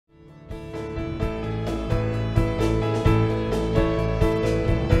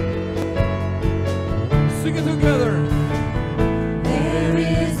it together. There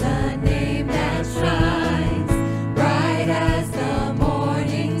is a name that shines bright as the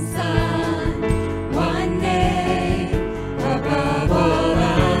morning sun. One name above all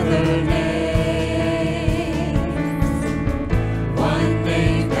other names. One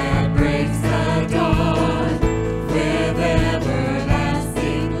name that breaks the dawn with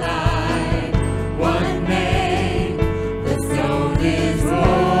everlasting light. One name, the stone is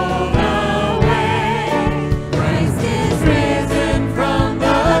rolled away. Christ is risen from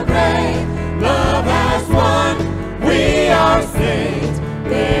the grave. Love has won. We are saved.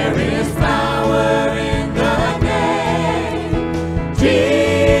 There is power in the name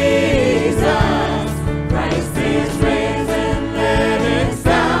Jesus. Christ is risen. Let it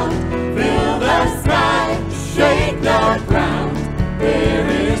sound. Fill the sky. Shake the ground. There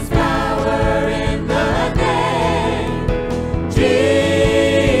is power in the name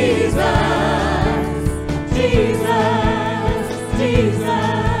Jesus. Jesus. Jesus.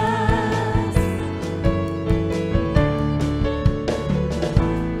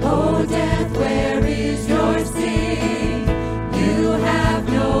 Oh, death, where is your sting? You have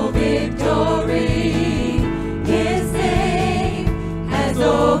no victory. His name has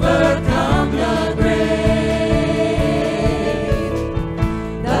overcome the grave.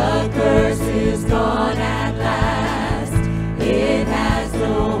 The curse is gone at last. It has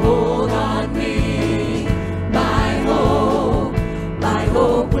no hold on me. My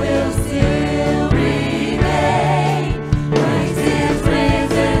hope will still remain. Christ is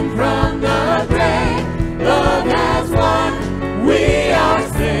risen from the grave. Love has won. We are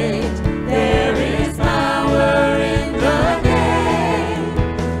saved. There is power in the name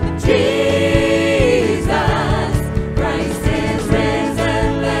Jesus. Christ is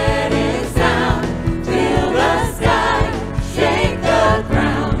risen. Let it sound. Fill the sky. Shake the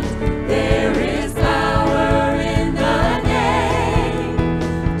ground. There is power in the name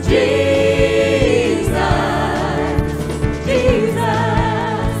Jesus.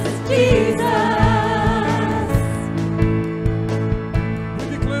 Jesus. Jesus. We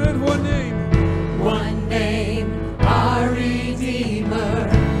declare that one name. One name, our Redeemer.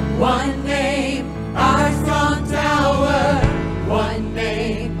 One name, our strong tower. One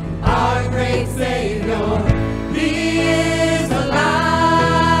name, our great Savior. He is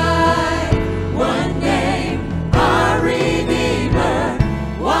alive. One name, our Redeemer.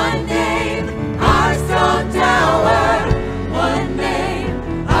 One name, our strong tower. One name,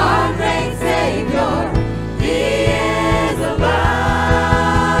 our great Savior. He is alive.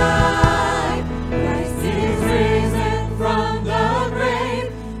 Christ is risen from the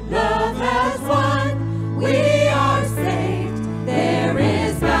grave. Love has won. We are saved. There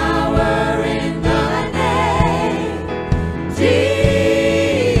is power in the name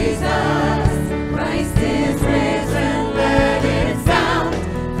Jesus. Christ is risen. Let it sound.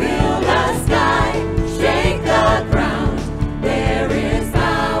 Fill the sky. Shake the ground. There is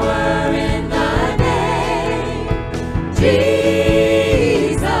power in the name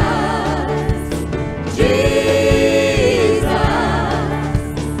Jesus. Jesus.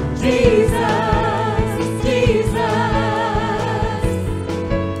 Jesus.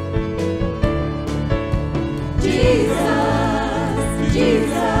 Jesus.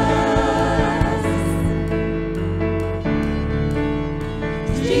 Jesus.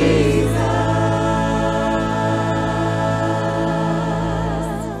 Jesus.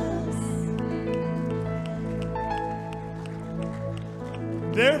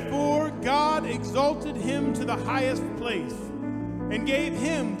 Therefore God exalted him to the highest place, and gave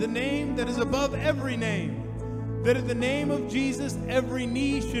him the name that is above every name, that at the name of Jesus every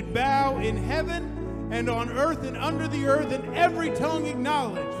knee should bow in heaven and on earth and under the earth, and every tongue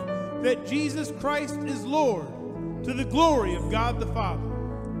acknowledge that Jesus Christ is Lord, to the glory of God the Father.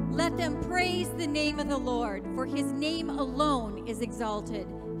 Let them praise the name of the Lord, for his name alone is exalted.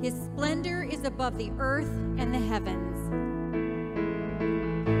 His splendor is above the earth and the heavens.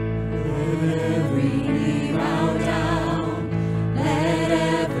 Every knee bow down, let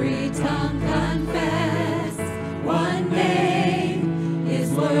every tongue confess. One name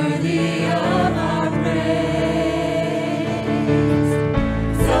is worthy of our praise.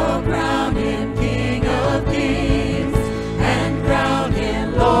 So crown him King of Kings, and crown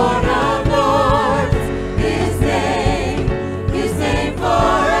him Lord of Lords. His name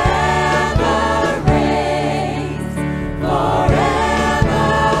forever reigns, forever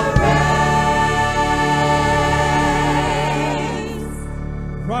reigns.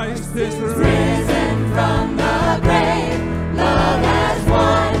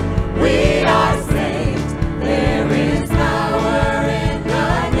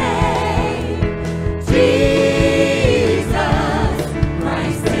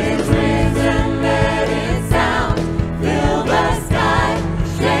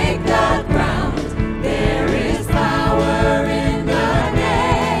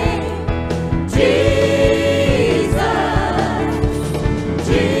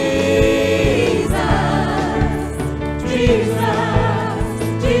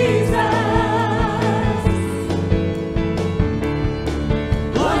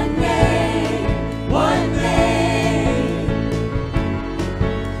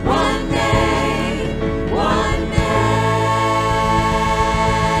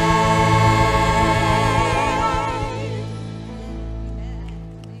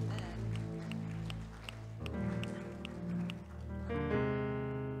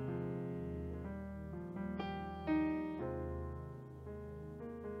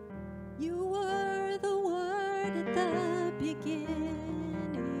 the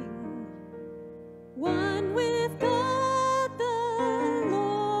beginning, one with God the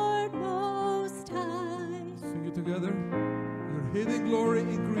Lord Most High. Sing it together. Your hidden glory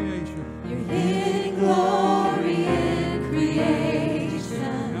in creation. Your hidden glory in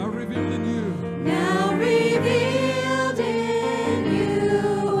creation. Now revealed in you. Now revealed in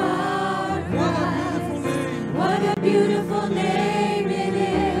you our Christ. What a beautiful name it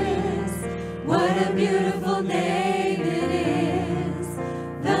is. What a beautiful name it is.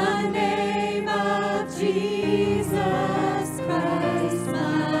 The name of Jesus Christ,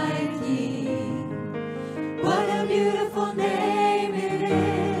 my King. What a beautiful name it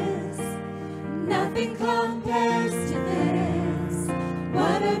is. Nothing compares to this.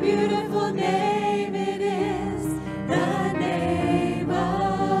 What a beautiful name it is. The name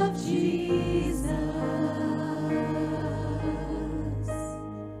of Jesus.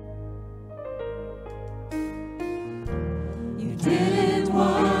 You didn't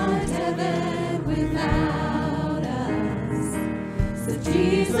want heaven without us. So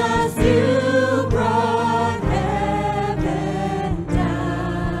Jesus, you brought heaven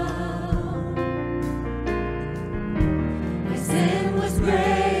down. My sin was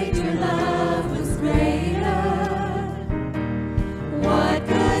great, your love was greater. What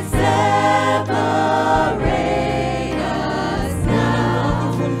could separate us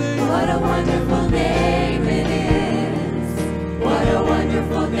now? What a wonderful name it is. What a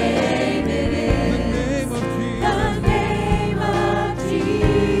wonderful name it is. The name of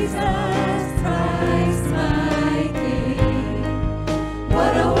Jesus Christ, my King.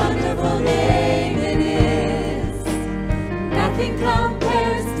 What a wonderful name it is. Nothing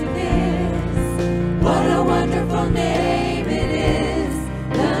compares to this. What a wonderful name it is.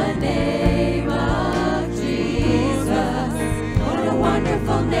 The name of Jesus. What a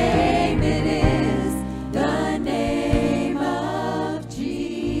wonderful name it is. The name of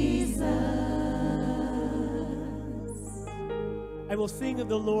Jesus. I will sing of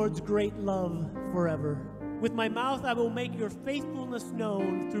the Lord's great love forever. With my mouth I will make your faithfulness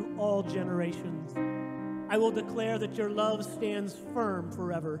known through all generations. I will declare that your love stands firm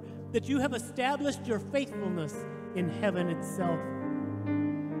forever, that you have established your faithfulness in heaven itself.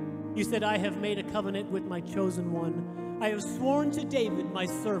 You said, I have made a covenant with my chosen one. I have sworn to David, my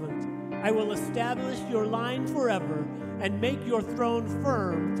servant. I will establish your line forever and make your throne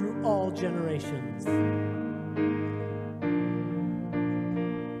firm through all generations.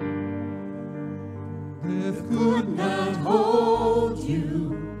 Death Could not hold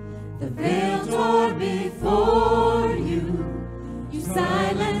you. The veil tore before you. You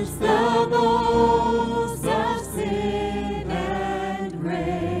silenced the boast of sin and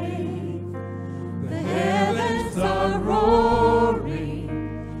grave. The heavens are roaring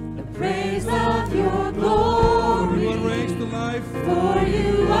the praise of your glory. You are raised to life. For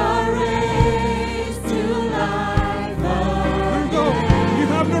you are raised to life Here we go. again. You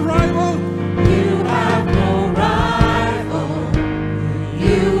have no rival. You have no rival.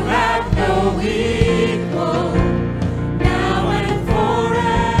 You have no equal. Now and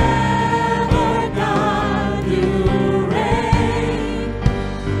forever, God, you reign.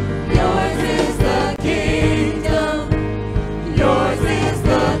 Yours is the kingdom. Yours is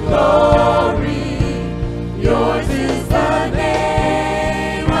the glory. Yours is the name.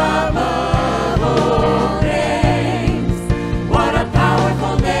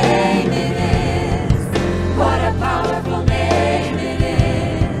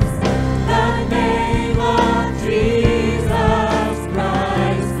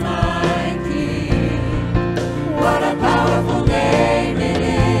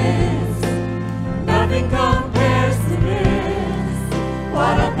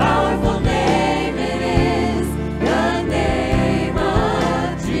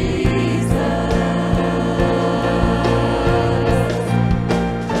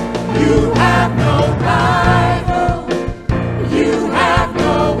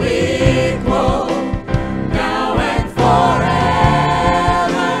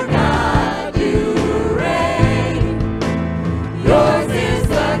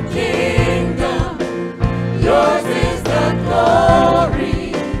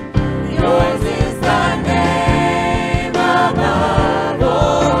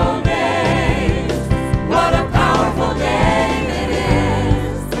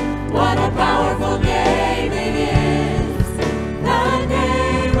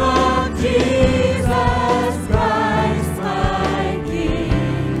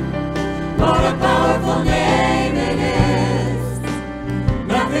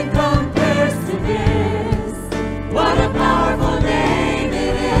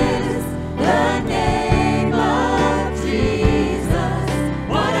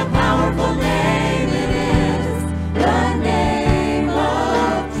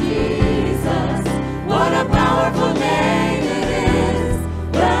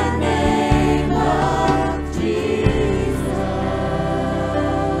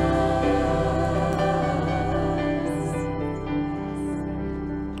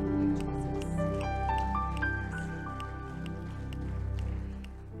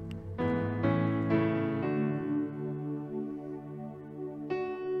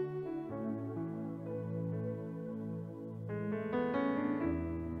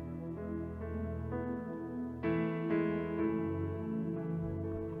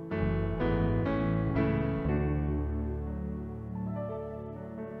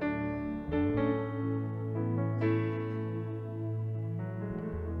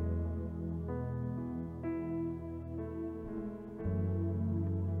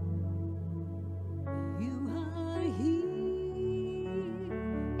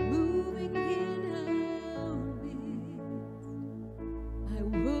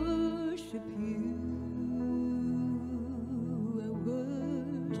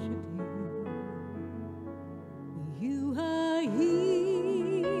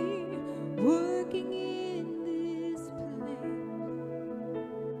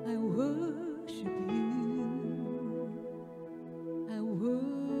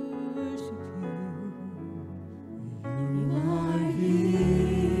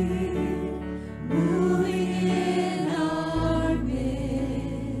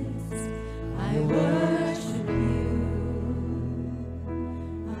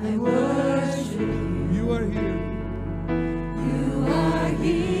 I worship you. You are here. You are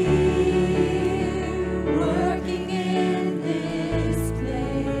here, working in this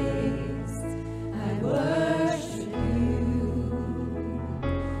place. I worship you.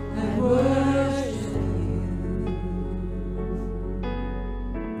 I worship you.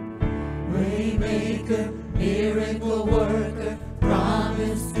 Waymaker, miracle worker,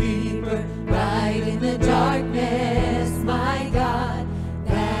 promise keeper, light in the darkness, my God,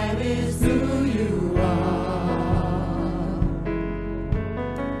 that is who you are.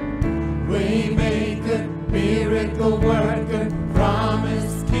 Waymaker, miracle worker,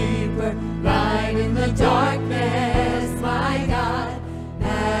 promise keeper, light in the darkness, my God,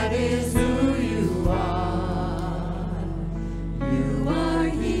 that is who you are. You are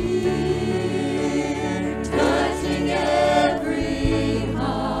here, touching every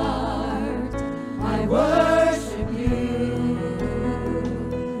heart. I worship you.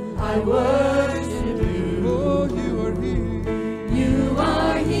 I worship you. Oh, you are here. You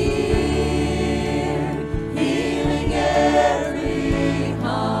are here, healing every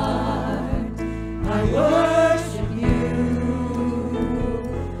heart. I worship you.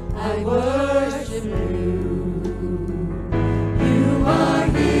 I worship you. You are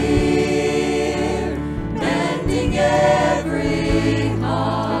here, mending every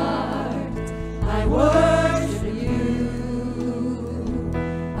heart. I worship you.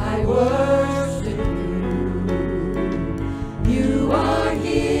 I worship you. You are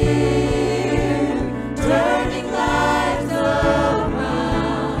here, turning lives around.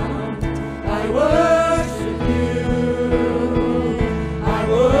 I worship you. I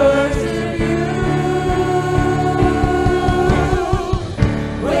worship you.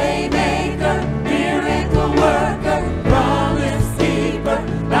 Waymaker, miracle worker, promise keeper,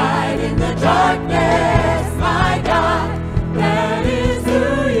 light in the darkness, my God, that is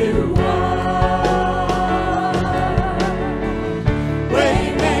who you are.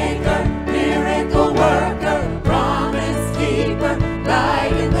 Waymaker, miracle worker, promise keeper,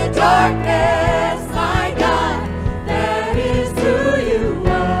 light in the darkness, my God, that is who you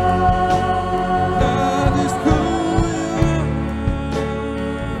are. That is who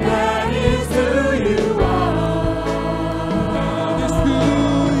That is who you are. you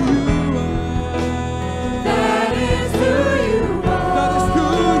are. That is who you are. That is who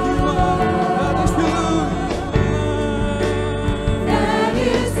you are. That is who That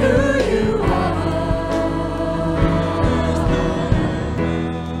is who you are.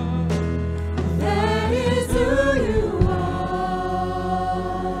 That is who you are.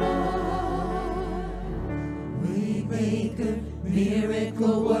 Waymaker,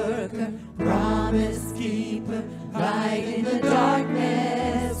 miracle worker, promise keeper, light in the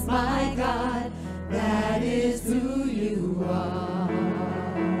darkness, my God, that is who you are.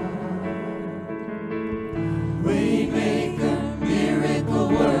 Waymaker, miracle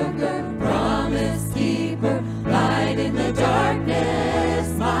worker, promise keeper, light in the darkness,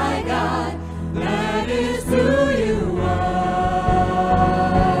 my God, that is who you are.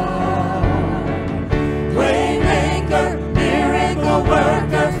 Waymaker, miracle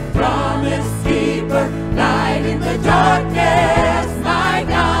worker, promise keeper, light in the darkness, my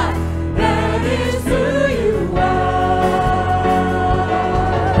God, that is who you are.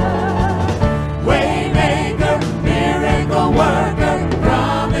 Waymaker, miracle worker,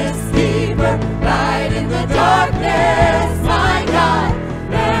 promise keeper, light in the darkness, my God,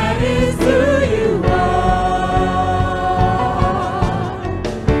 that is who you are.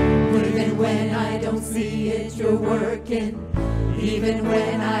 Even when I don't see it, you're working. Even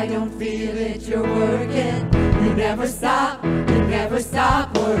when I don't feel it, you're working. You never stop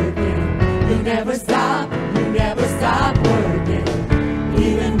working. You never stop working.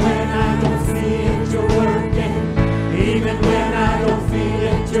 Even when I don't see it, you're working. Even when I don't feel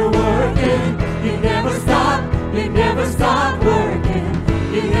it, you're working. You never stop working.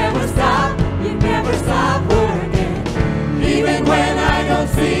 You never stop working. Even when I don't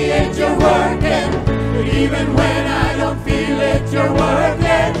see it, you're working. Even when I don't feel it, you're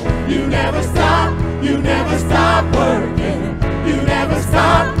working. You never stop working. You never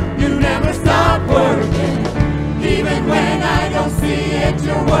stop working. Even when I don't see it,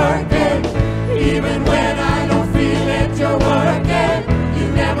 you're working. Even when I don't feel it, you're working. You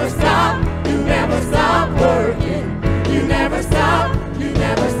never stop working. You never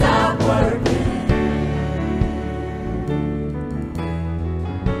stop working.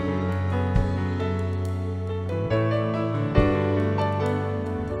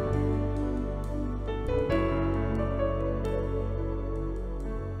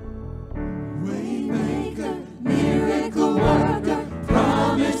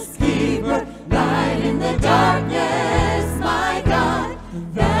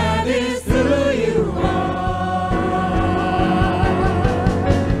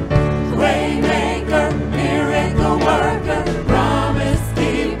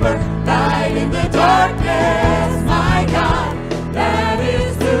 Waymaker, light in the darkness, my God, that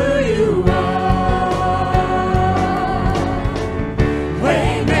is who you are.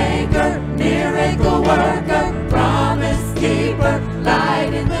 Waymaker, miracle worker, promise keeper,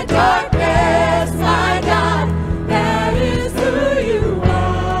 light in the darkness, my God, that is who you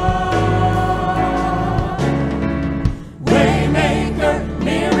are. Waymaker,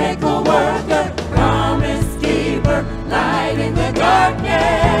 miracle worker, promise keeper, light in the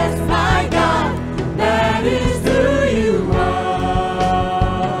darkness, my God, that is who you are.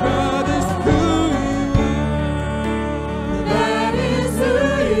 God is who you are. That is who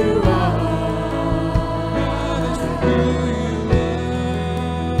you are. God is who you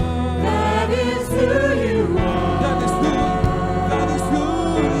are. That is who you are. That is who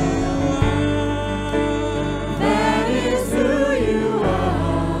That is who you are.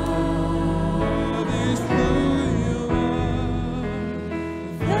 you are.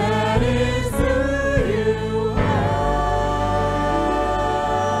 That is who you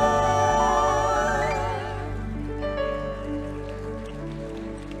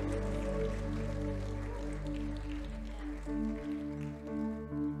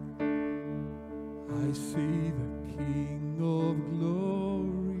I see the King of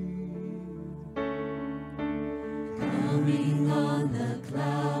Glory. coming on the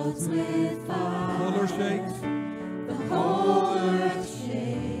clouds with fire. Color shakes. The whole earth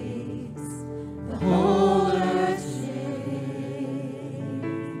shakes. The whole earth shakes.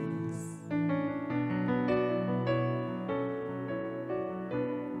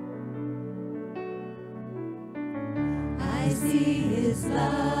 I see His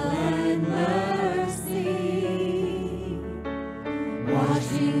love and mercy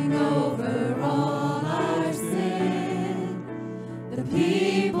washing over all our sin. The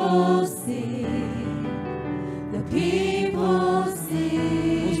people sing. The people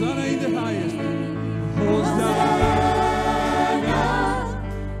sing. Hosanna in the highest. Hosanna,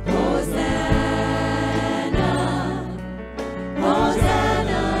 Hosanna,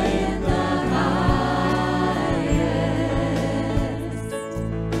 Hosanna in the highest.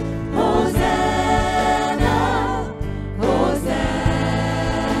 Hosanna, Hosanna,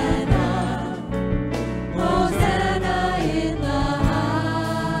 Hosanna in the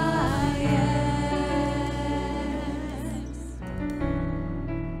highest.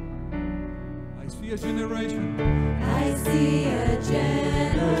 I see a generation. I see a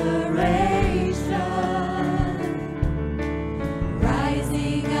generation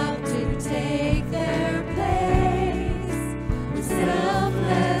rising up to take their place with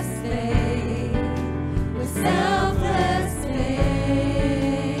selfless faith, with selfless faith.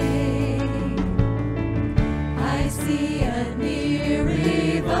 I see a near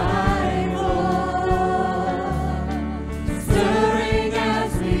revival stirring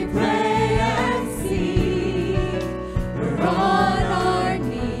as we pray and seek. We're on our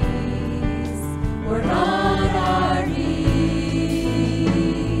knees. We're on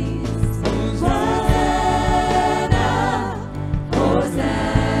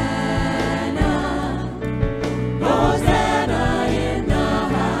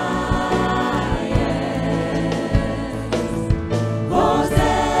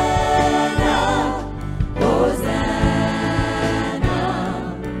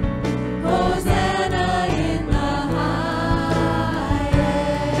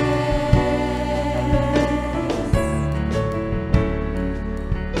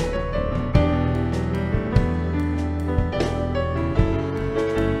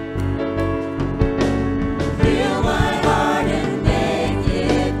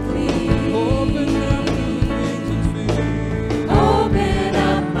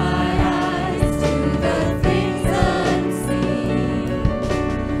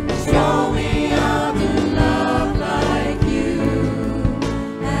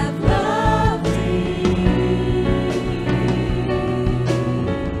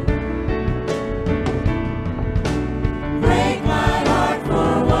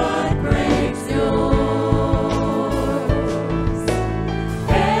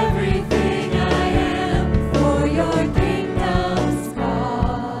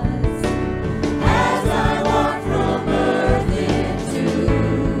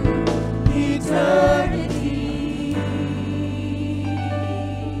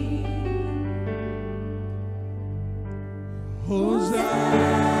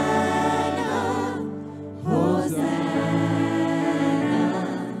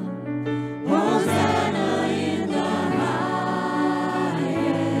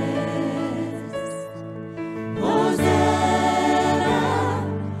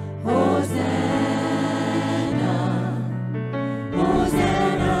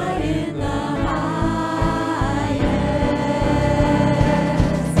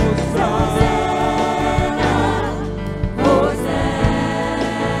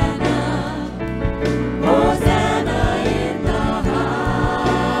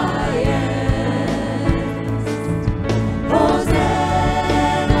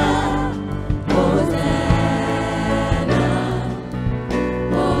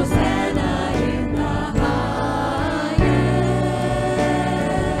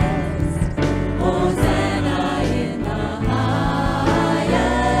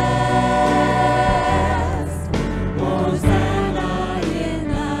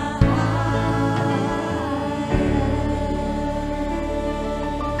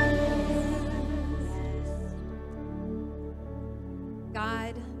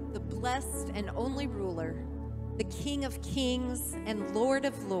blessed and only ruler, the King of kings and Lord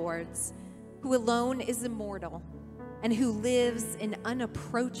of lords, who alone is immortal and who lives in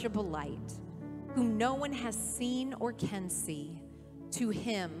unapproachable light, whom no one has seen or can see. To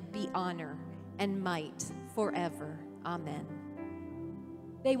him be honor and might forever. Amen.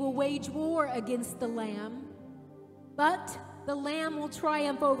 They will wage war against the Lamb, but the Lamb will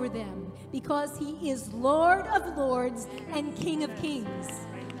triumph over them because he is Lord of lords and King of kings.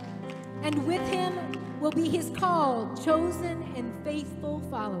 And with him will be his called, chosen, and faithful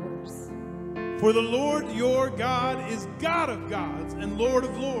followers. For the Lord your God is God of gods and Lord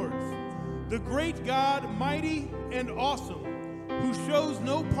of lords, the great God, mighty and awesome, who shows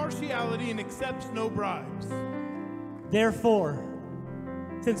no partiality and accepts no bribes. Therefore,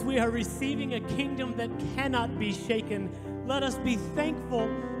 since we are receiving a kingdom that cannot be shaken, let us be thankful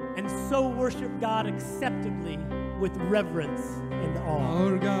and so worship God acceptably with reverence and awe.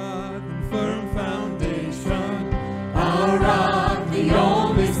 Our God and firm foundation, Our rock, the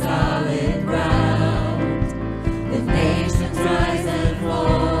only solid ground. The nations rise and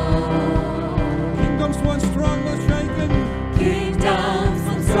fall. kingdoms once strong but shaken. Kingdoms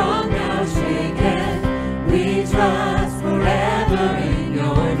once strong now shaken. We trust forever in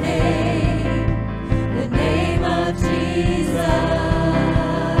your name. The name of Jesus.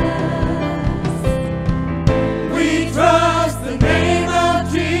 We trust the name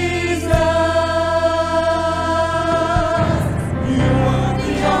of Jesus. You are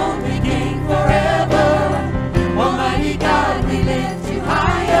the only King forever. Almighty God, we lift you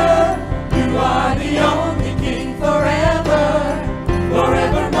higher. You are the only King forever,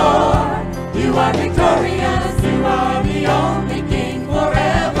 forevermore. You are victorious. You are the only King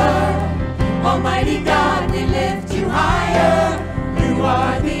forever. Almighty God, we lift you higher. You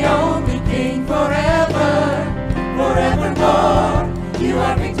are the only King forever, forevermore. You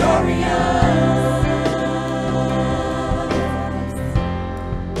are victorious.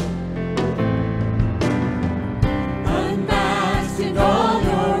 Unmatched in all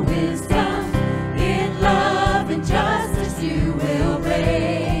your wisdom, in love and justice you will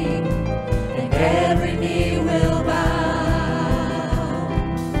reign, and every knee will bow.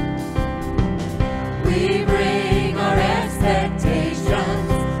 We bring our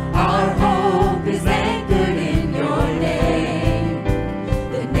expectations, our hope is anchored in your name,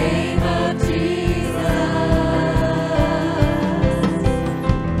 the name of Jesus.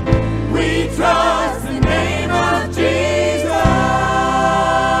 We trust the name of Jesus.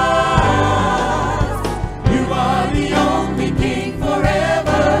 You are the only King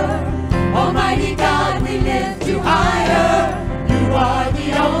forever. Almighty God, we lift you higher. You are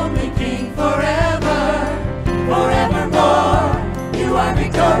the only King forever, forevermore. You are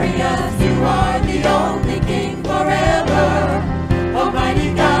victorious. You are the only King forever.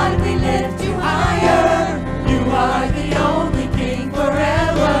 Almighty God, we lift you higher. You are the only King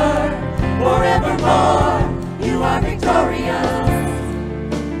forever, forevermore. You are victorious.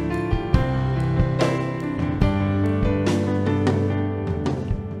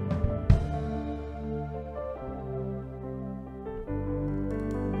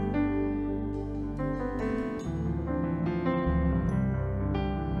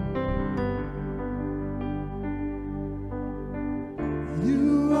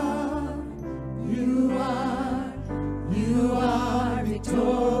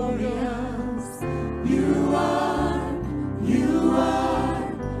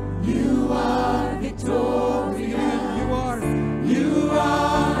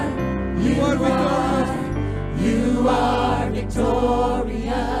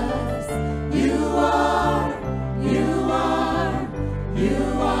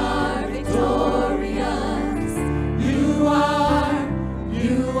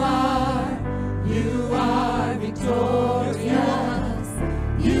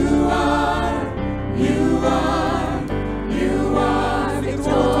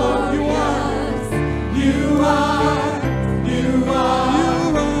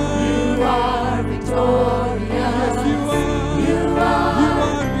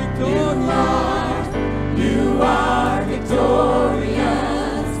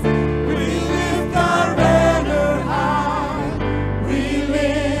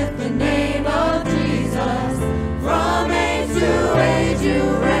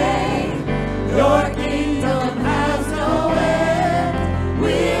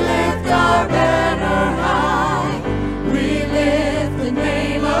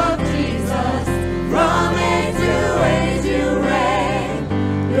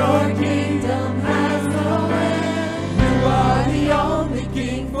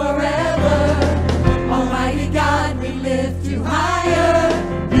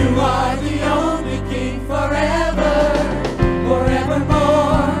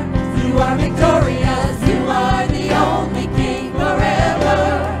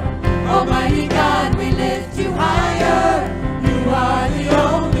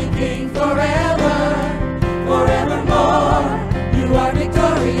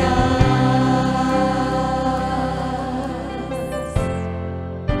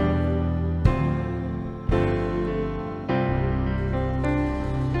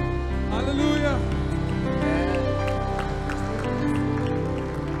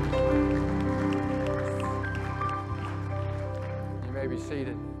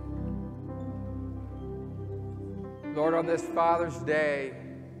 seated. Lord, on this Father's Day,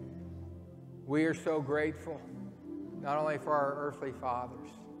 we are so grateful, not only for our earthly fathers,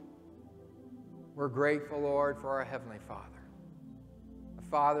 we're grateful, Lord, for our Heavenly Father. A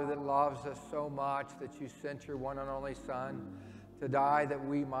Father that loves us so much that you sent your one and only Son to die that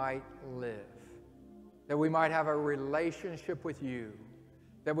we might live, that we might have a relationship with you,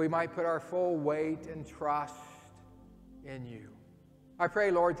 that we might put our full weight and trust in you. I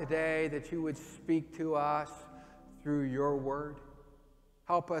pray, Lord, today that you would speak to us through your word.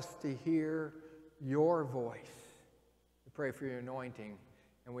 Help us to hear your voice. We pray for your anointing,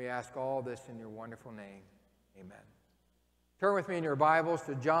 and we ask all this in your wonderful name. Amen. Turn with me in your Bibles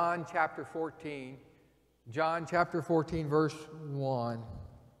to John chapter 14. John chapter 14, verse 1.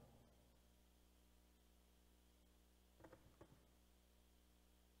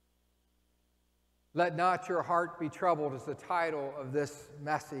 Let not your heart be troubled is the title of this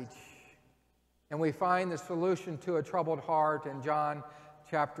message. And we find the solution to a troubled heart in John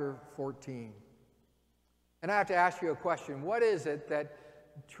chapter 14. And I have to ask you a question. What is it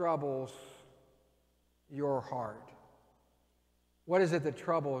that troubles your heart? What is it that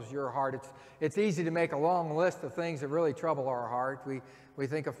troubles your heart? It's easy to make a long list of things that really trouble our heart. We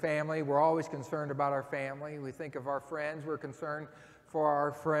think of family. We're always concerned about our family. We think of our friends. We're concerned for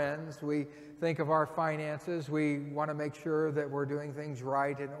our friends. We think of our finances. We want to make sure that we're doing things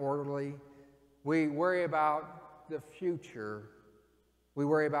right and orderly. We worry about the future. We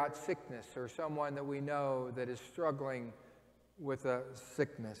worry about sickness or someone that we know that is struggling with a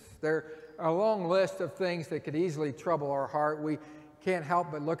sickness. There are a long list of things that could easily trouble our heart. We can't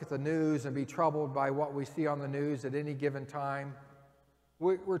help but look at the news and be troubled by what we see on the news at any given time.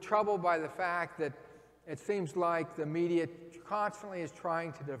 We're troubled by the fact that it seems like the media constantly is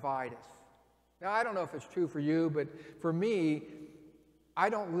trying to divide us. Now, I don't know if it's true for you, but for me, I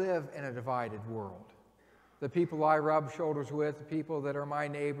don't live in a divided world. The people I rub shoulders with, the people that are my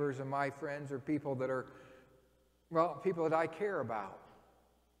neighbors and my friends, are people that are, well, people that I care about.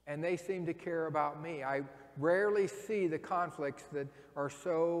 And they seem to care about me. I rarely see the conflicts that are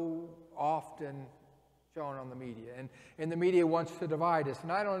so often shown on the media. And the media wants to divide us.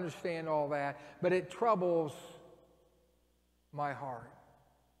 And I don't understand all that, but it troubles my heart.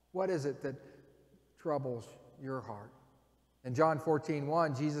 What is it that troubles your heart? In John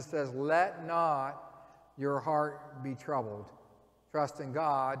 14:1, Jesus says, "Let not your heart be troubled. Trust in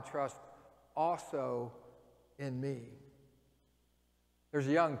God, trust also in me." There's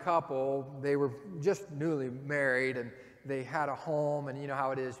a young couple. They were just newly married, and they had a home. And you know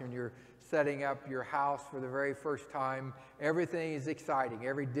how it is when you're setting up your house for the very first time. Everything is exciting.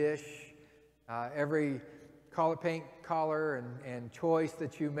 Every dish, every paint color and choice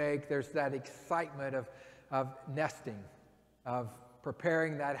that you make, there's that excitement of nesting, of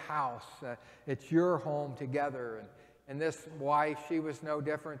preparing that house. It's your home together. And this wife, she was no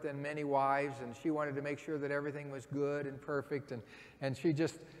different than many wives, and she wanted to make sure that everything was good and perfect. And she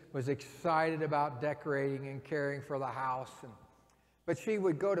just was excited about decorating and caring for the house. But she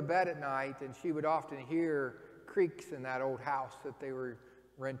would go to bed at night, and she would often hear creaks in that old house that they were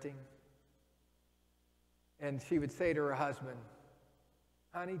renting. And she would say to her husband,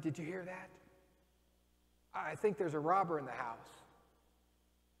 "Honey, did you hear that? I think there's a robber in the house."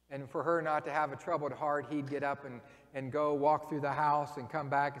 And for her not to have a troubled heart, he'd get up and go walk through the house and come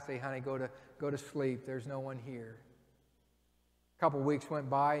back and say, "Honey, go to sleep. There's no one here." A couple weeks went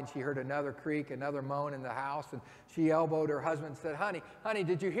by, and she heard another creak, another moan in the house, and she elbowed her husband and said, Honey,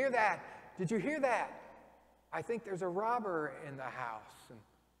 did you hear that? Did you hear that? I think there's a robber in the house."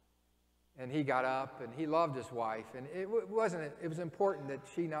 And he got up, and he loved his wife, and it was important that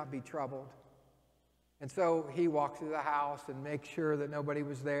she not be troubled. And so he walked through the house and made sure that nobody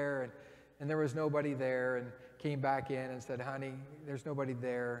was there, and there was nobody there, and came back in and said, "Honey, there's nobody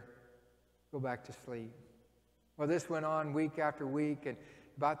there. Go back to sleep." Well, this went on week after week, and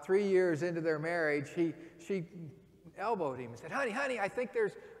about 3 years into their marriage, she elbowed him and said, Honey, I think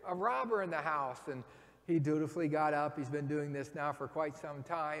there's a robber in the house." And he dutifully got up. He's been doing this now for quite some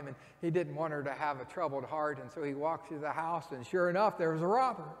time, and he didn't want her to have a troubled heart, and so he walked through the house, and sure enough, there was a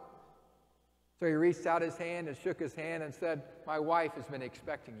robber. So he reached out his hand and shook his hand and said, "My wife has been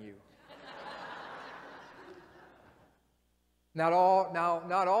expecting you." Not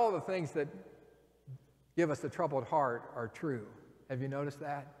all the things that give us a troubled heart are true. Have you noticed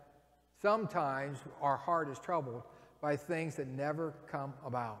that? Sometimes our heart is troubled by things that never come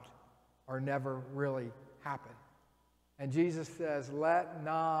about or never really happen. And Jesus says, "Let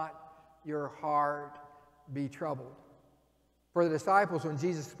not your heart be troubled." For the disciples, when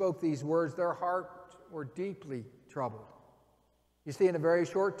Jesus spoke these words, their hearts were deeply troubled. You see, in a very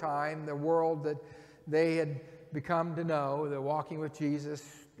short time, the world that they had become to know, the walking with Jesus,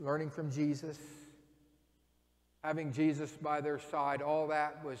 learning from Jesus, having Jesus by their side, all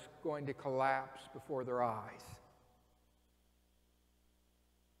that was going to collapse before their eyes.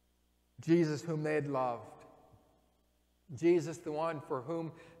 Jesus, whom they had loved. Jesus, the one for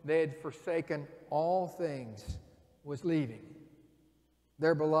whom they had forsaken all things, was leaving.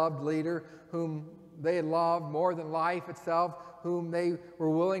 Their beloved leader, whom they had loved more than life itself, whom they were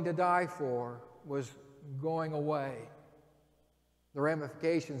willing to die for, was going away. The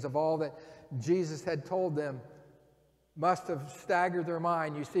ramifications of all that Jesus had told them must have staggered their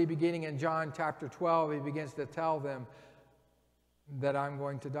mind. You see, beginning in John chapter 12, he begins to tell them that I'm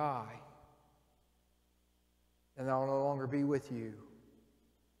going to die, and I'll no longer be with you.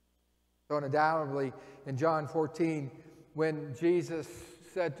 So undoubtedly, in John 14, when Jesus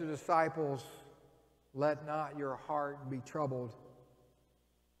said to the disciples, "Let not your heart be troubled,"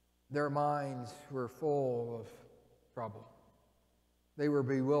 their minds were full of trouble. They were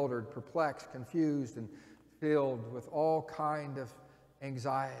bewildered, perplexed, confused, and filled with all kind of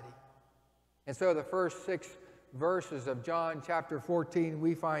anxiety. And so the first 6 verses of John chapter 14,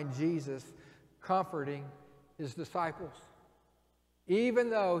 we find Jesus comforting his disciples, even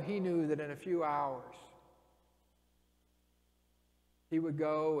though he knew that in a few hours he would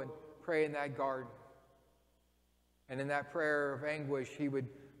go and pray in that garden. And in that prayer of anguish, he would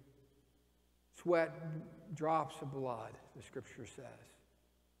sweat drops of blood, the scripture says.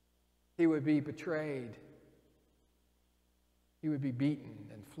 He would be betrayed. He would be beaten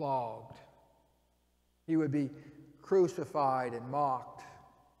and flogged. He would be crucified and mocked.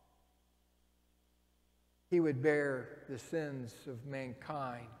 He would bear the sins of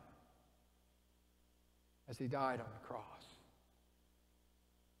mankind as he died on the cross.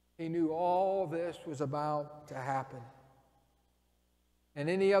 He knew all this was about to happen. And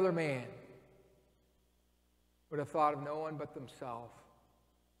any other man would have thought of no one but themselves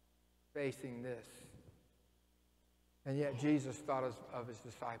facing this. And yet Jesus thought of his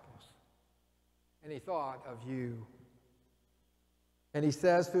disciples. And he thought of you. And he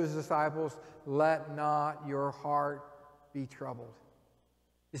says to his disciples, "Let not your heart be troubled."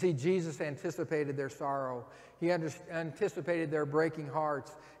 You see, Jesus anticipated their sorrow. He anticipated their breaking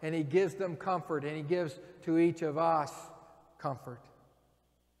hearts. And he gives them comfort, and he gives to each of us comfort.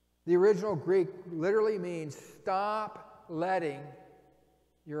 The original Greek literally means, stop letting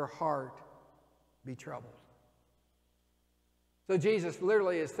your heart be troubled. So Jesus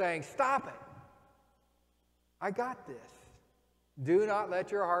literally is saying, stop it. I got this. Do not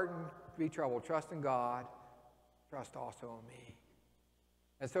let your heart be troubled. Trust in God. Trust also in me.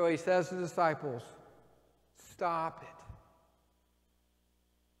 And so he says to the disciples, stop it.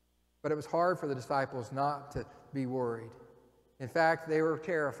 But it was hard for the disciples not to be worried. In fact, they were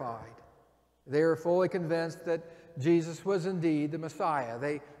terrified. They were fully convinced that Jesus was indeed the Messiah.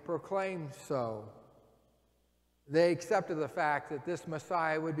 They proclaimed so. They accepted the fact that this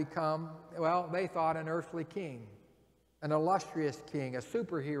Messiah would become, well, they thought an earthly king, an illustrious king, a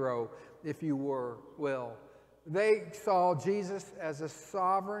superhero, if you will. They saw Jesus as a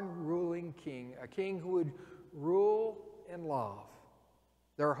sovereign ruling king, a king who would rule in love.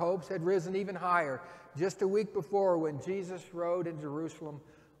 Their hopes had risen even higher just a week before when Jesus rode in Jerusalem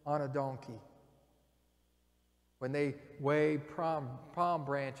on a donkey. When they waved palm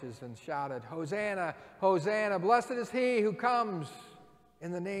branches and shouted, "Hosanna, Hosanna, blessed is he who comes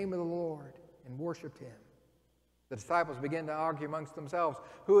in the name of the Lord," and worshiped him. The disciples began to argue amongst themselves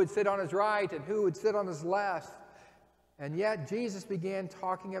who would sit on his right and who would sit on his left. And yet Jesus began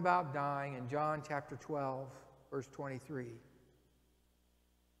talking about dying in John chapter 12, verse 23.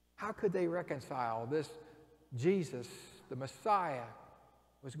 How could they reconcile this Jesus, the Messiah,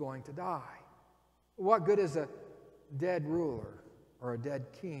 was going to die? What good is a dead ruler or a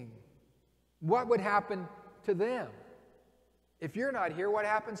dead king? What would happen to them? If you're not here, what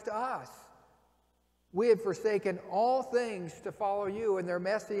happens to us? We have forsaken all things to follow you, and their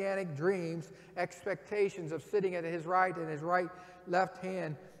messianic dreams, expectations of sitting at his right and his left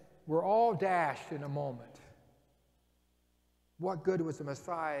hand were all dashed in a moment. What good was the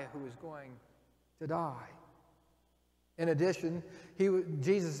Messiah who was going to die? In addition,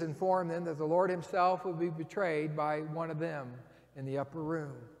 Jesus informed them that the Lord himself would be betrayed by one of them in the upper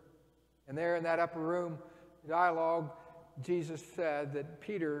room. And there in that upper room dialogue, Jesus said that,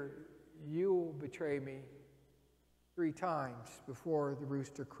 "Peter, you will betray me 3 times before the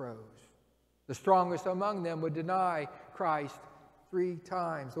rooster crows." The strongest among them would deny Christ 3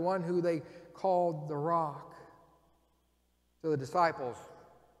 times, the one who they called the Rock. So the disciples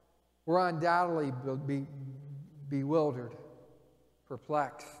were undoubtedly bewildered.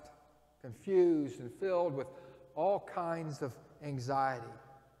 perplexed, confused, and filled with all kinds of anxiety,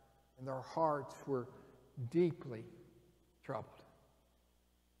 and their hearts were deeply troubled.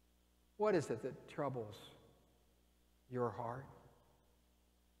 What is it that troubles your heart?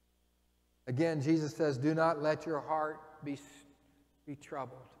 Again, Jesus says, do not let your heart be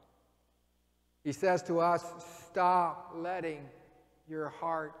troubled. He says to us, stop letting your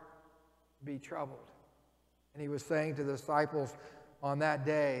heart be troubled. And he was saying to the disciples on that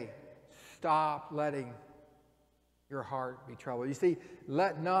day, stop letting your heart be troubled. You see,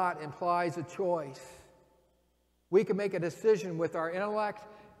 let not implies a choice. We can make a decision with our intellect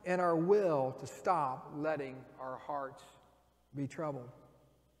and our will to stop letting our hearts be troubled.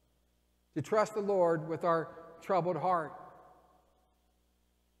 To trust the Lord with our troubled heart.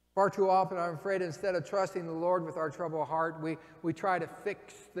 Far too often, I'm afraid, instead of trusting the Lord with our troubled heart, we try to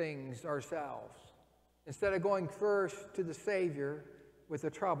fix things ourselves. Instead of going first to the Savior with the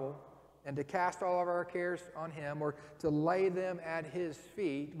trouble and to cast all of our cares on Him or to lay them at His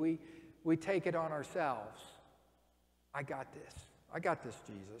feet, we take it on ourselves. I got this. I got this,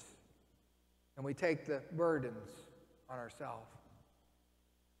 Jesus. And we take the burdens on ourselves.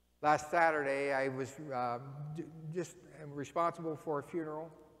 Last Saturday, I was just responsible for a funeral.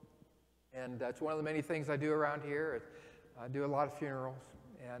 And it's one of the many things I do around here. I do a lot of funerals.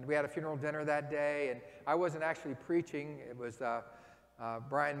 And we had a funeral dinner that day. And I wasn't actually preaching. It was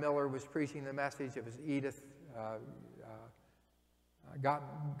Brian Miller was preaching the message. It was Edith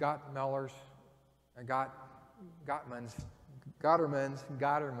Gotterman's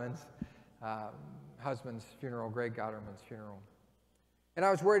husband's funeral, Greg Gotterman's funeral. And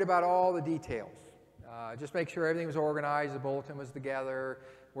I was worried about all the details. Just make sure everything was organized, the bulletin was together,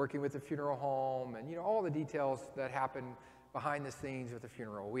 working with the funeral home, and all the details that happen behind the scenes with the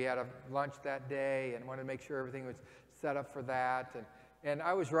funeral. We had a lunch that day and wanted to make sure everything was set up for that. And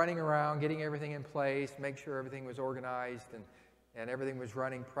I was running around, getting everything in place, make sure everything was organized and everything was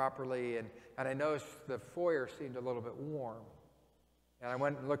running properly. And I noticed the foyer seemed a little bit warm. And I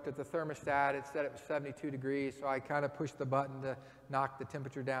went and looked at the thermostat. It said it was 72 degrees, so I kind of pushed the button to knock the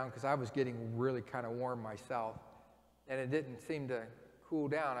temperature down because I was getting really kind of warm myself. And it didn't seem to cool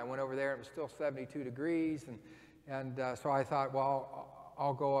down. I went over there, and it was still 72 degrees. And so I thought, well,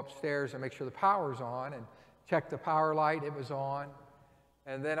 I'll go upstairs and make sure the power's on and check the power light. It was on.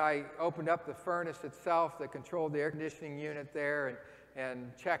 And then I opened up the furnace itself that controlled the air conditioning unit there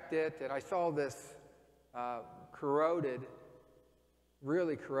and checked it. And I saw this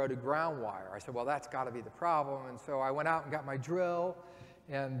really corroded ground wire. I said, well, that's got to be the problem. And so I went out and got my drill,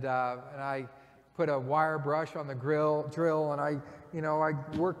 and I put a wire brush on the drill, and I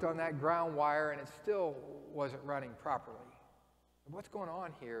worked on that ground wire, and it still wasn't running properly. What's going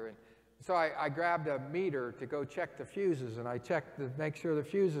on here? And so I grabbed a meter to go check the fuses, and I checked to make sure the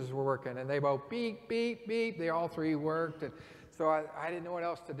fuses were working, and they both beep, beep, beep. They all three worked, and so I didn't know what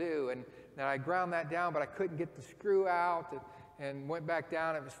else to do. And then I ground that down, but I couldn't get the screw out. And went back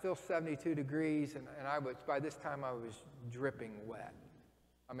down. It was still 72 degrees, and by this time I was dripping wet.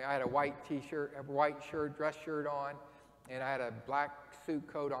 I mean, I had a white t-shirt, a white dress shirt on, and I had a black suit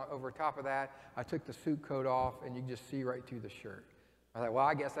coat on over top of that. I took the suit coat off, and you can just see right through the shirt. I thought, well,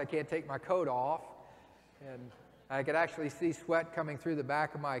 I guess I can't take my coat off. And I could actually see sweat coming through the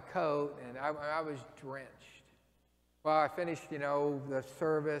back of my coat, and I was drenched. Well, I finished, the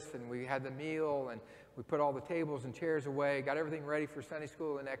service, and we had the meal, and we put all the tables and chairs away, got everything ready for Sunday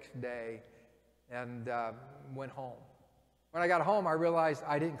school the next day, and went home. When I got home, I realized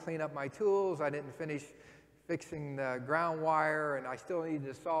I didn't clean up my tools, I didn't finish fixing the ground wire, and I still needed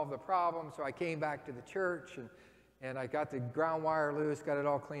to solve the problem, so I came back to the church, and I got the ground wire loose, got it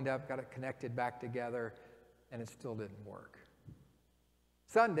all cleaned up, got it connected back together, and it still didn't work.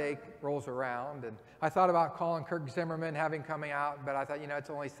 Sunday rolls around, and I thought about calling Kirk Zimmerman, having coming out, but I thought, it's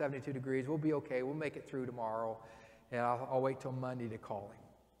only 72 degrees. We'll be okay. We'll make it through tomorrow, and I'll wait till Monday to call him.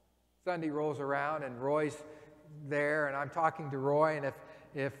 Sunday rolls around, and Roy's there, and I'm talking to Roy, and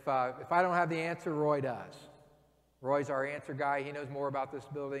if I don't have the answer, Roy does. Roy's our answer guy. He knows more about this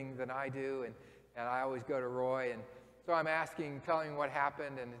building than I do, and I always go to Roy, and so I'm telling him what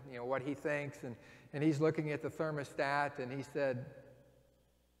happened and what he thinks, and he's looking at the thermostat, and he said,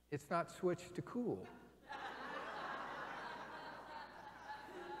 it's not switched to cool.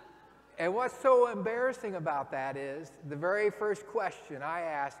 And what's so embarrassing about that is the very first question I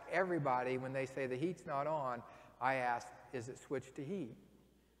ask everybody when they say the heat's not on, I ask, is it switched to heat?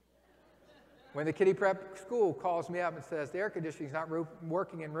 When the kiddie prep school calls me up and says the air conditioning's not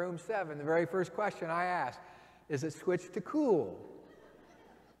working in room 7, the very first question I ask, is it switched to cool?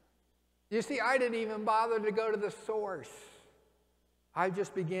 You see, I didn't even bother to go to the source. I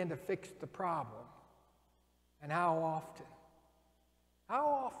just began to fix the problem. And how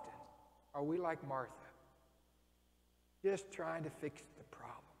often are we like Martha? Just trying to fix the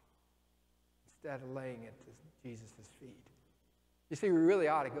problem instead of laying it at Jesus' feet. You see, we really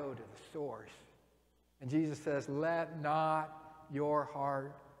ought to go to the source. And Jesus says, let not your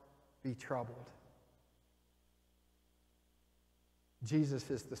heart be troubled. Jesus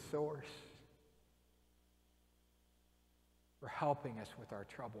is the source for helping us with our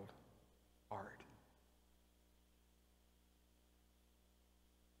troubled heart.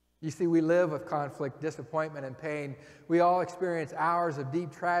 You see, we live with conflict, disappointment, and pain. We all experience hours of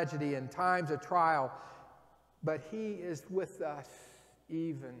deep tragedy and times of trial, but He is with us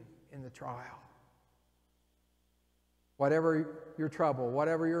even in the trial. Whatever your trouble,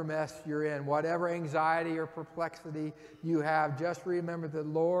 whatever your mess you're in, whatever anxiety or perplexity you have, just remember the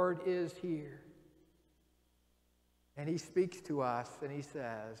Lord is here. And He speaks to us and He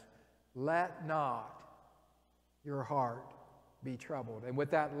says, let not your heart be troubled. And with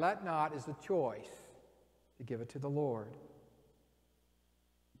that, let not is a choice to give it to the Lord.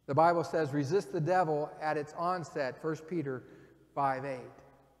 The Bible says, resist the devil at its onset, 1 Peter 5:8.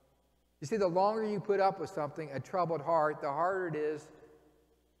 You see, the longer you put up with something, a troubled heart, the harder it is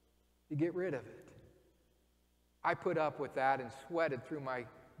to get rid of it. I put up with that and sweated through my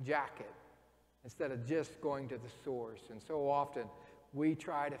jacket instead of just going to the source. And so often, we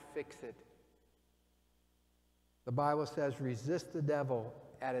try to fix it. The Bible says, resist the devil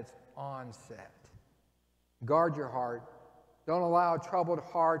at its onset. Guard your heart. Don't allow a troubled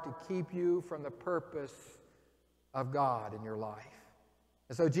heart to keep you from the purpose of God in your life.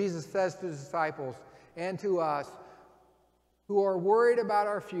 And so Jesus says to His disciples and to us who are worried about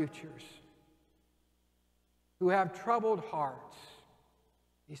our futures, who have troubled hearts,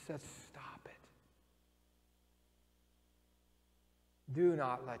 He says, stop it. Do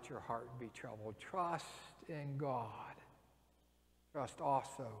not let your heart be troubled. Trust in God. Trust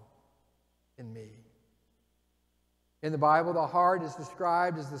also in me. In the Bible, the heart is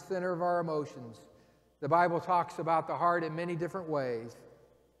described as the center of our emotions. The Bible talks about the heart in many different ways.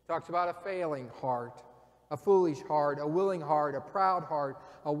 It talks about a failing heart, a foolish heart, a willing heart, a proud heart,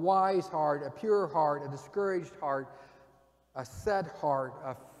 a wise heart, a pure heart, a discouraged heart, a set heart,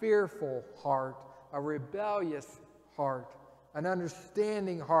 a fearful heart, a rebellious heart, an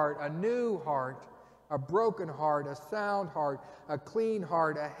understanding heart, a new heart, a broken heart, a sound heart, a clean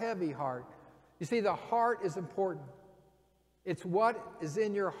heart, a heavy heart. You see, the heart is important. It's what is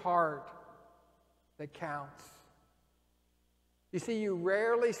in your heart that counts. You see, you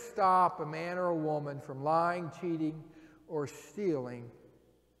rarely stop a man or a woman from lying, cheating, or stealing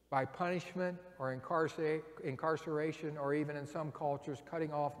by punishment or incarceration, or even in some cultures,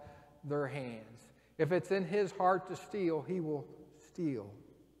 cutting off their hands. If it's in his heart to steal, he will steal.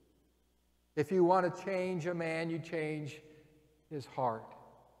 If you want to change a man, you change his heart.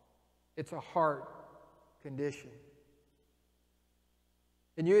 It's a heart condition.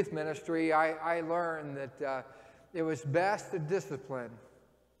 In youth ministry, I learned that it was best to discipline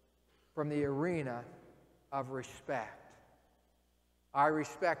from the arena of respect. I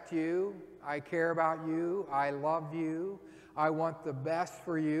respect you. I care about you. I love you. I want the best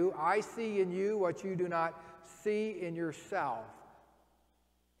for you. I see in you what you do not see in yourself.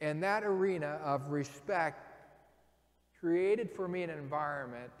 And that arena of respect created for me an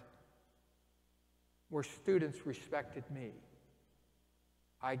environment where students respected me.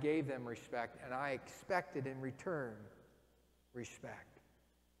 I gave them respect, and I expected in return respect.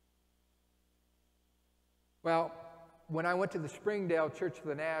 Well, when I went to the Springdale Church of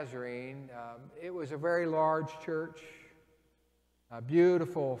the Nazarene, it was a very large church, a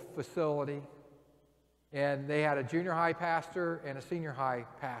beautiful facility, and they had a junior high pastor and a senior high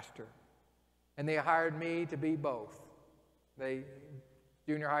pastor. And they hired me to be both. The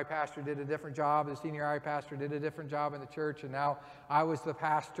junior high pastor did a different job, the senior high pastor did a different job in the church, and now I was the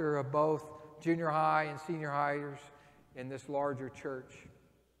pastor of both junior high and senior hires in this larger church.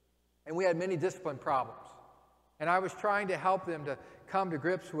 And we had many discipline problems. And I was trying to help them to come to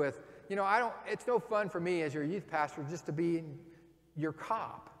grips with, it's no fun for me as your youth pastor just to be your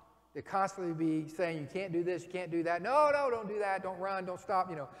cop, to constantly be saying, you can't do this, you can't do that. No, don't do that, don't run, don't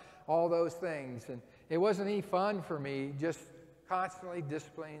stop, all those things. And it wasn't any fun for me just constantly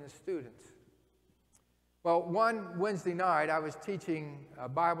disciplining the students. Well, one Wednesday night, I was teaching a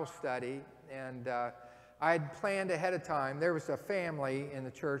Bible study, and I had planned ahead of time. There was a family in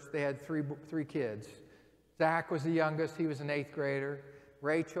the church. They had three kids. Zach was the youngest. He was an 8th grader.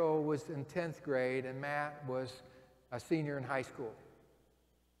 Rachel was in 10th grade, and Matt was a senior in high school.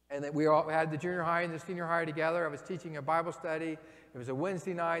 And that we all had the junior high and the senior high together. I was teaching a Bible study, It was a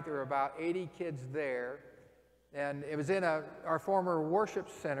Wednesday night. There were about 80 kids there. And it was in our former worship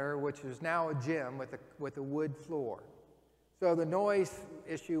center, which is now a gym with a wood floor. So the noise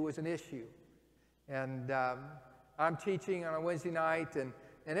issue was an issue. And I'm teaching on a Wednesday night, and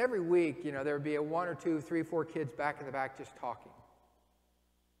every week, there would be a 1 or 2, 3, 4 kids back in the back just talking.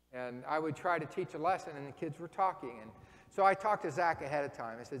 And I would try to teach a lesson, and the kids were talking. And so I talked to Zach ahead of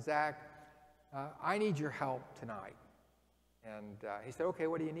time. I said, Zach, I need your help tonight. And he said, okay,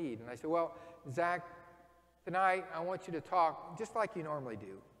 what do you need? And I said, well, Zach, tonight I want you to talk just like you normally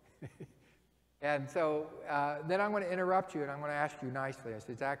do. And so then I'm going to interrupt you, and I'm going to ask you nicely. I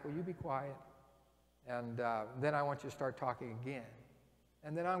said, Zach, will you be quiet? And then I want you to start talking again.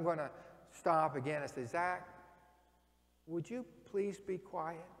 And then I'm going to stop again. I say, Zach, would you please be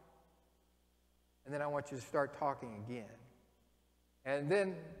quiet? And then I want you to start talking again. And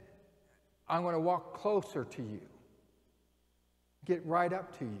then I'm going to walk closer to you, get right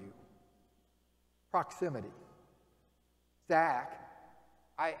up to you. Proximity. Zach,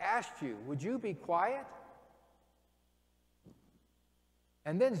 I asked you, would you be quiet?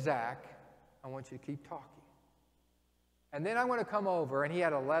 And then Zach, I want you to keep talking. And then I'm going to come over, and he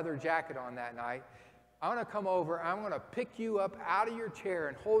had a leather jacket on that night. I'm going to come over, I'm going to pick you up out of your chair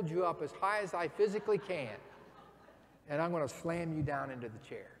and hold you up as high as I physically can. And I'm going to slam you down into the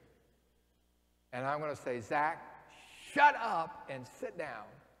chair. And I'm going to say, Zach, shut up and sit down.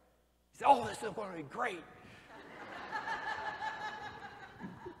 He said, oh, this is going to be great.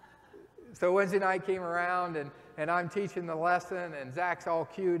 So Wednesday night came around, and I'm teaching the lesson, and Zach's all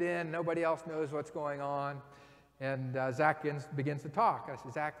cued in. Nobody else knows what's going on. And Zach begins to talk. I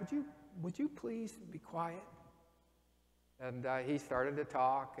said, Zach, would you please be quiet? And he started to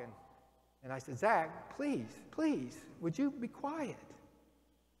talk, and I said, Zach, please, would you be quiet?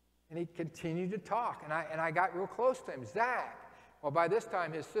 And he continued to talk, and I got real close to him. Zach. Well, by this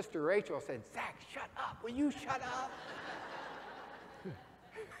time, his sister Rachel said, Zach, shut up. Will you shut up?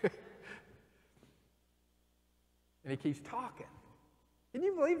 And he keeps talking. Can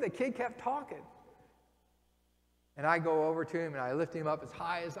you believe the kid kept talking? And I go over to him, and I lift him up as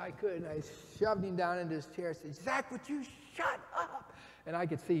high as I could, and I shoved him down into his chair and said, Zach, would you shut up? And I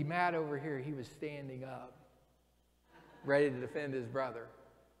could see Matt over here. He was standing up, ready to defend his brother.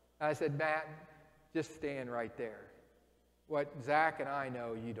 And I said, Matt, just stand right there. What Zach and I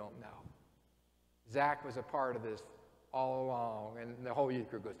know, you don't know. Zach was a part of this all along, and the whole youth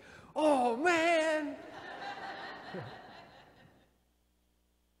group goes, oh, man!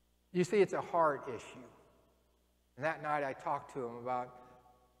 You see, it's a heart issue. And that night I talked to them about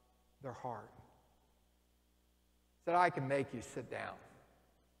their heart. I said, I can make you sit down.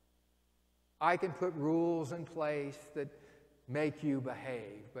 I can put rules in place that make you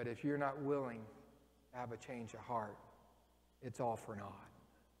behave, but if you're not willing to have a change of heart, it's all for naught.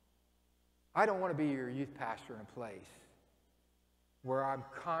 I don't want to be your youth pastor in a place where I'm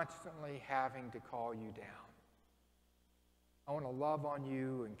constantly having to call you down. I want to love on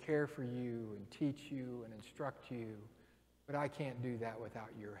you and care for you and teach you and instruct you, but I can't do that without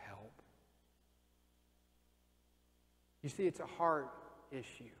your help. You see, it's a heart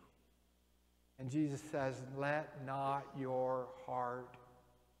issue. And Jesus says, let not your heart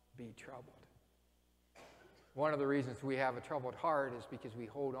be troubled. One of the reasons we have a troubled heart is because we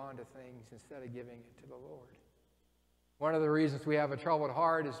hold on to things instead of giving it to the Lord. One of the reasons we have a troubled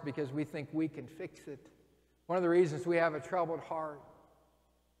heart is because we think we can fix it. One of the reasons we have a troubled heart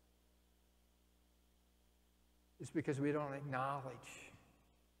is because we don't acknowledge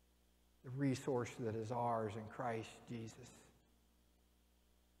the resource that is ours in Christ Jesus.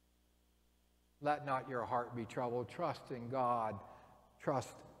 Let not your heart be troubled. Trust in God.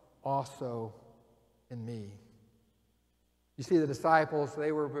 Trust also in me. You see, the disciples,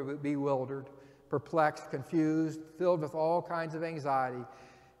 they were bewildered, perplexed, confused, filled with all kinds of anxiety,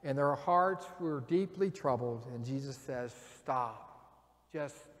 and their hearts were deeply troubled. And Jesus says, stop.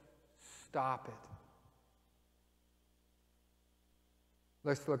 Just stop it.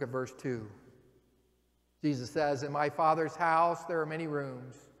 Let's look at verse 2. Jesus says, in my Father's house there are many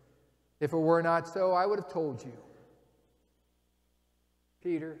rooms. If it were not so, I would have told you.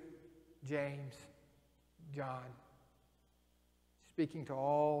 Peter, James, John, speaking to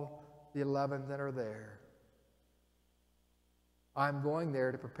all the 11 that are there. I'm going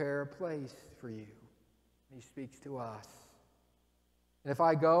there to prepare a place for you. And he speaks to us. And if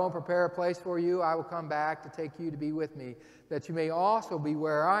I go and prepare a place for you, I will come back to take you to be with me, that you may also be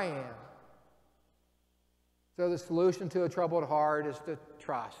where I am. So the solution to a troubled heart is to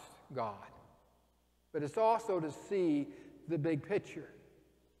trust God. But it's also to see the big picture.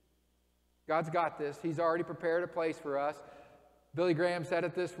 God's got this. He's already prepared a place for us. Billy Graham said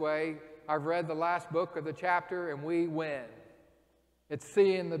it this way: I've read the last book of the chapter and we win. It's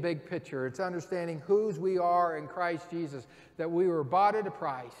seeing the big picture. It's understanding whose we are in Christ Jesus, that we were bought at a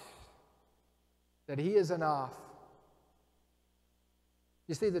price, that He is enough.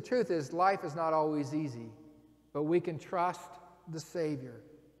 You see, the truth is life is not always easy, but we can trust the Savior.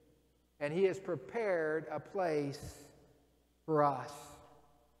 And He has prepared a place for us.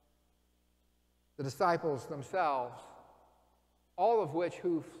 The disciples themselves, all of which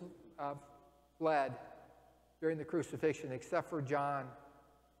who fled during the crucifixion, except for John.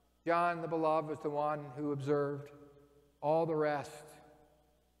 John, the beloved, was the one who observed. All the rest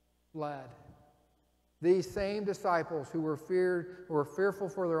fled. These same disciples who were fearful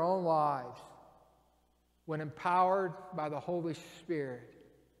for their own lives, when empowered by the Holy Spirit,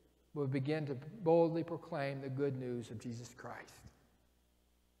 would begin to boldly proclaim the good news of Jesus Christ,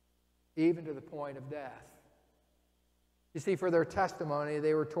 even to the point of death. You see, for their testimony,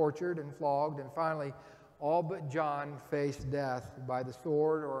 they were tortured and flogged, and finally, all but John faced death by the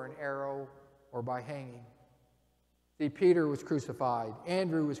sword or an arrow or by hanging. See, Peter was crucified.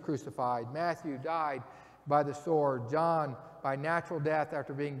 Andrew was crucified. Matthew died by the sword. John by natural death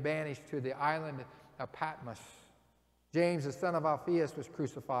after being banished to the island of Patmos. James, the son of Alphaeus, was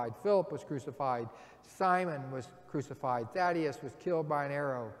crucified. Philip was crucified. Simon was crucified. Thaddeus was killed by an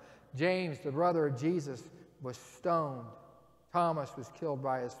arrow. James, the brother of Jesus, was stoned. Thomas was killed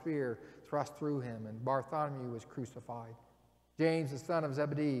by a spear thrust through him, and Bartholomew was crucified. James, the son of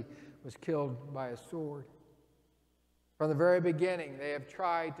Zebedee, was killed by a sword. From the very beginning, they have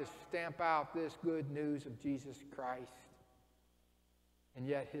tried to stamp out this good news of Jesus Christ, and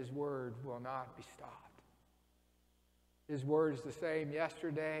yet His word will not be stopped. His word is the same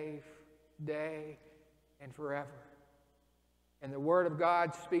yesterday, today, and forever. And the Word of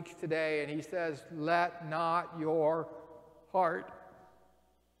God speaks today, and He says, let not your heart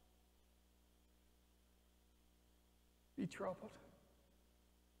be troubled.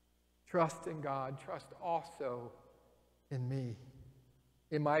 Trust in God. Trust also in me.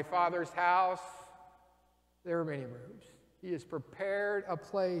 In my Father's house, there are many rooms. He has prepared a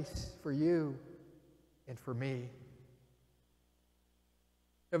place for you and for me.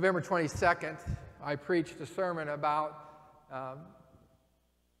 November 22nd, I preached a sermon about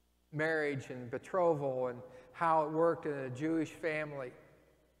marriage and betrothal and how it worked in a Jewish family.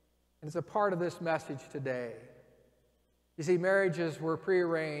 And it's a part of this message today. You see, marriages were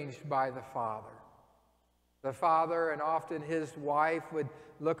prearranged by the father. The father and often his wife would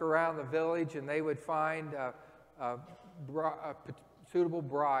look around the village and they would find a suitable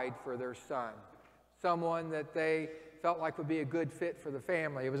bride for their son, someone that they felt like would be a good fit for the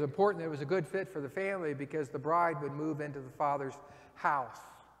family. It was important that it was a good fit for the family because the bride would move into the father's house.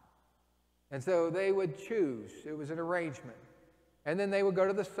 And so they would choose. It was an arrangement. And then they would go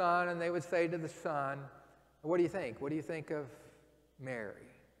to the son and they would say to the son, what do you think? What do you think of Mary?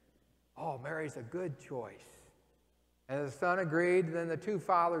 Oh, Mary's a good choice. And the son agreed. Then the two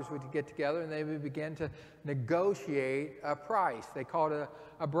fathers would get together and they would begin to negotiate a price. They called it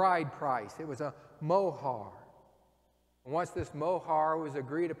a bride price. It was a mohar. And once this mohar was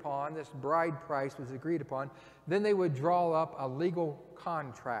agreed upon, this bride price was agreed upon, then they would draw up a legal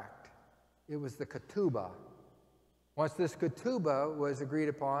contract. It was the ketubah. Once this ketubah was agreed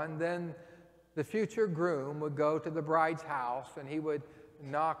upon, then the future groom would go to the bride's house and he would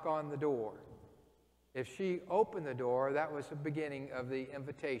knock on the door. If she opened the door, that was the beginning of the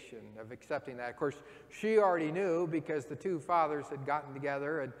invitation, of accepting that. Of course, she already knew because the two fathers had gotten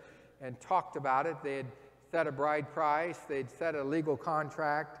together and talked about it. They had set a bride price, they'd set a legal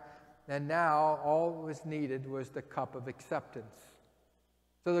contract, and now all that was needed was the cup of acceptance.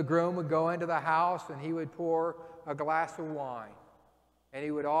 So the groom would go into the house and he would pour a glass of wine and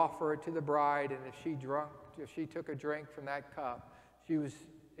he would offer it to the bride, and if she took a drink from that cup, she was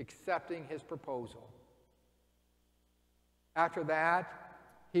accepting his proposal. After that,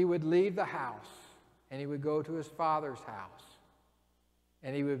 he would leave the house and he would go to his father's house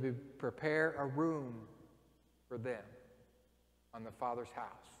and he would prepare a room for them on the father's house.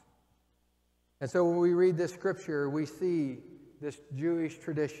 And so when we read this scripture, we see this Jewish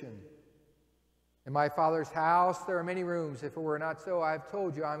tradition. In my Father's house there are many rooms. If it were not so, I have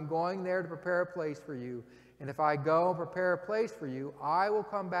told you, I'm going there to prepare a place for you. And if I go and prepare a place for you, I will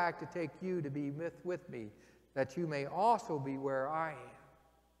come back to take you to be with me, that you may also be where I am.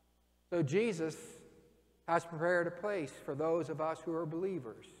 So Jesus has prepared a place for those of us who are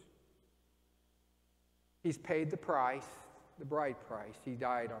believers. He's paid the price, the bride price. He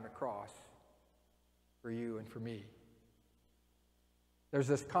died on the cross for you and for me. There's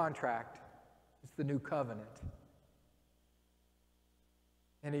this contract. It's the new covenant.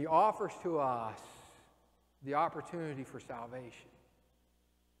 And he offers to us the opportunity for salvation.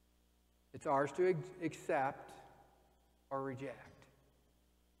 It's ours to accept or reject.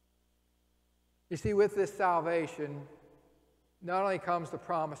 You see, with this salvation, not only comes the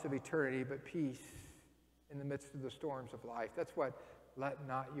promise of eternity, but peace in the midst of the storms of life. That's what, let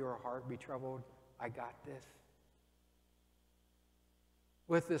not your heart be troubled. I got this.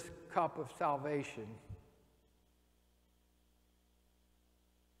 With this cup of salvation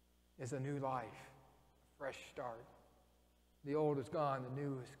is a new life, a fresh start. The old is gone, the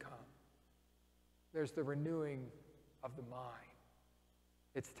new has come. There's the renewing of the mind.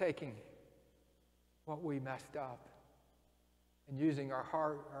 It's taking what we messed up and using our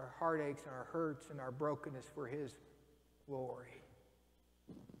heartaches and our hurts and our brokenness for His glory.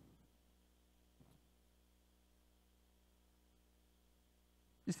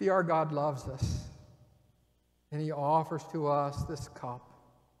 You see, our God loves us, and He offers to us this cup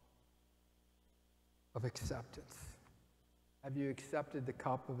of acceptance. Have you accepted the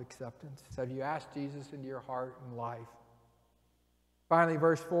cup of acceptance? Have you asked Jesus into your heart and life? Finally,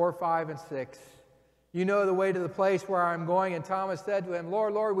 verse 4, 5, and 6. You know the way to the place where I'm going. And Thomas said to him,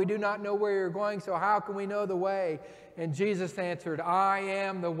 Lord, Lord, we do not know where you're going, so how can we know the way? And Jesus answered, I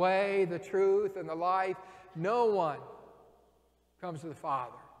am the way, the truth, and the life. No one comes to the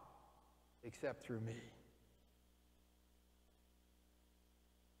Father except through me.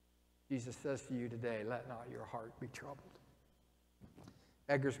 Jesus says to you today, let not your heart be troubled.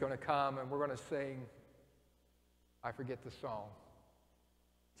 Edgar's going to come and we're going to sing, I forget the song.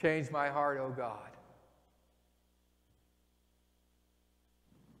 Change my heart, O God.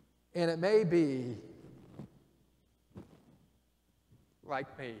 And it may be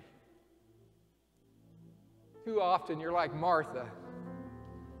like me. Too often you're like Martha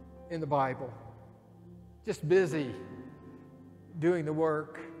in the Bible, just busy doing the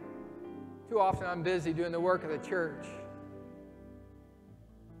work. Too often I'm busy doing the work of the church.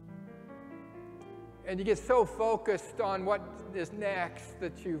 And you get so focused on what is next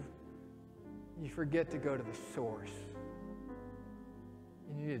that you forget to go to the source.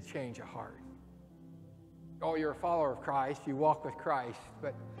 And you need to change a heart. Oh, you're a follower of Christ, you walk with Christ,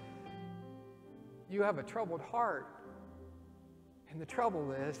 but you have a troubled heart. And the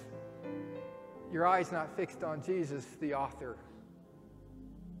trouble is, your eyes not fixed on Jesus, the author.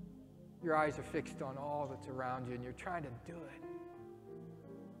 Your eyes are fixed on all that's around you, and you're trying to do it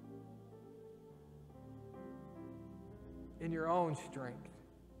in your own strength.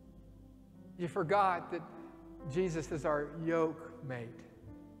 You forgot that Jesus is our yoke mate,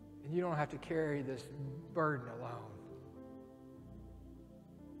 and you don't have to carry this burden alone.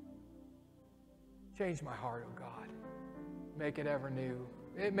 Change my heart, oh God. Make it ever new.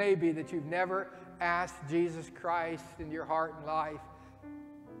 It may be that you've never asked Jesus Christ into your heart and life,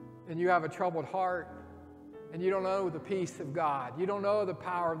 and you have a troubled heart, and you don't know the peace of God. You don't know the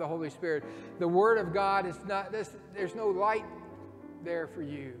power of the Holy Spirit. The Word of God is not this. There's no light there for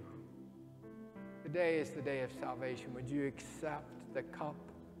you. Today is the day of salvation. Would you accept the cup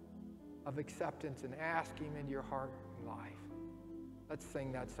of acceptance and ask Him into your heart and life? Let's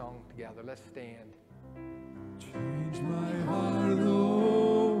sing that song together. Let's stand. Change my heart,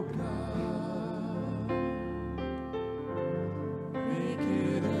 oh God. Make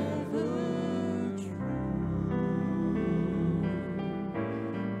it ever true.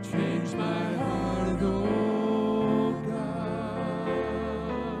 Change my heart, oh God.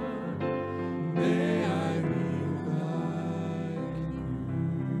 May I be like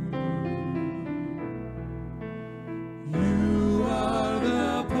you. You are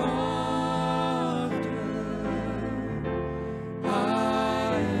the potter.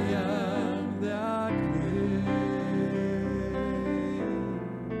 I am the clay.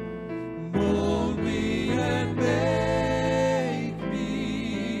 Mold me and make me.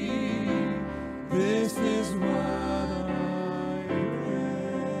 This is what I pray.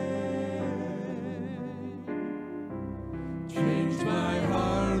 Change my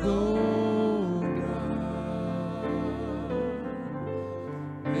heart, oh God.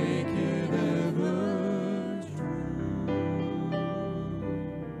 Make it ever true.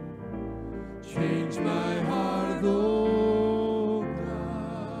 Change my heart, oh God.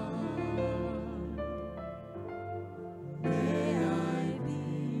 May I be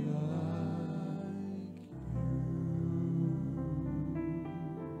like you.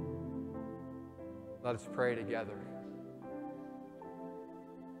 Let us pray together.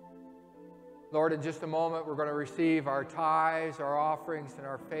 Lord, in just a moment, we're going to receive our tithes, our offerings, and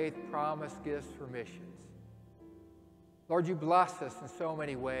our faith promise gifts for missions. Lord, you bless us in so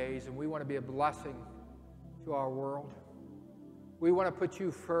many ways, and we want to be a blessing to our world. We want to put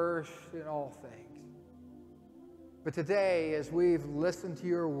you first in all things. But today, as we've listened to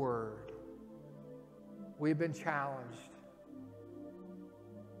your word, we've been challenged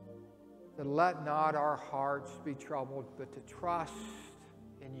to let not our hearts be troubled, but to trust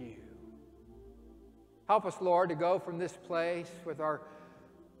in you. Help us, Lord, to go from this place with our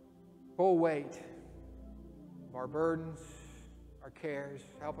full weight of our burdens, our cares.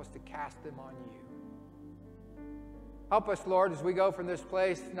 Help us to cast them on you. Help us, Lord, as we go from this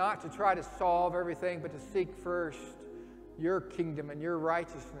place, not to try to solve everything, but to seek first your kingdom and your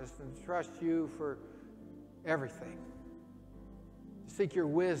righteousness and trust you for everything. To seek your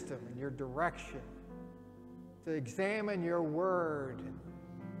wisdom and your direction. To examine your word. And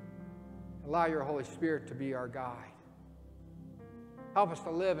allow your Holy Spirit to be our guide. Help us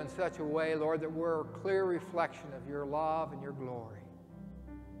to live in such a way, Lord, that we're a clear reflection of your love and your glory.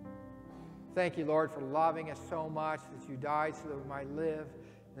 Thank you, Lord, for loving us so much that you died so that we might live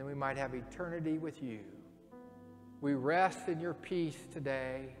and that we might have eternity with you. We rest in your peace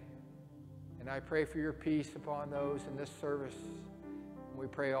today, and I pray for your peace upon those in this service. And we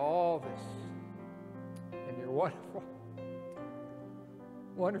pray all this in your wonderful,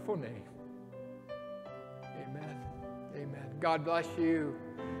 wonderful name. Amen. Amen. God bless you.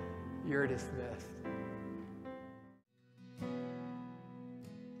 You're dismissed.